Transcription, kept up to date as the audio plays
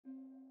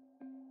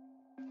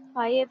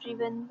Hi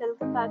everyone,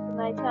 welcome back to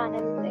my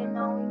channel and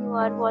now you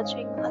are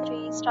watching a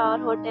 3-star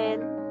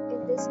hotel.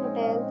 In this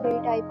hotel, 3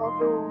 type of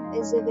room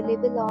is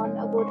available on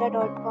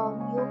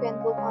agoda.com. You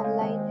can book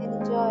online and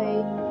enjoy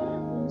it.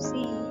 To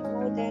see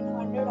more than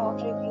 100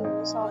 of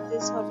reviews of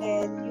this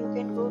hotel, you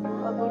can go to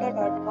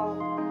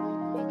agoda.com.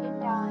 Check-in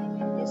time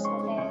in this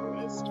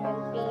hotel is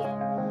 12 p.m.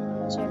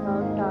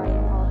 Check-out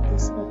time of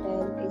this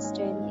hotel is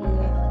 10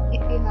 a.m.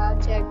 If you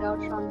have checked out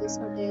from this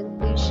hotel,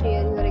 please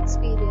share your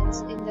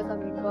experience in the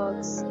comment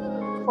box.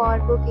 For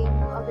booking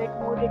or get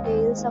more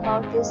details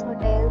about this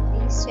hotel,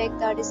 please check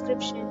the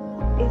description.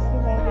 If you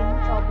have any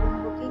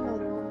problem booking a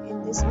room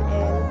in this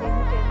hotel, then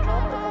you can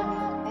drop a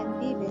comment and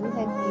we will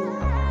help you.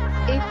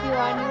 If you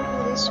are new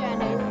to this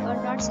channel or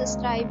not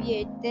subscribed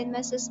yet, then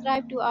must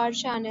subscribe to our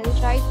channel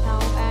right now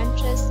and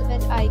press the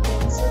bell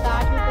icon so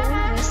that you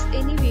don't miss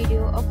any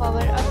video of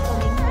our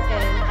upcoming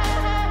hotel.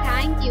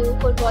 Thank you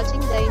for watching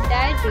the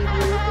entire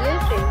video. Dear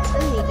friends,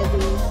 we'll meet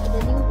again with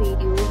a new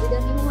video with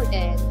a new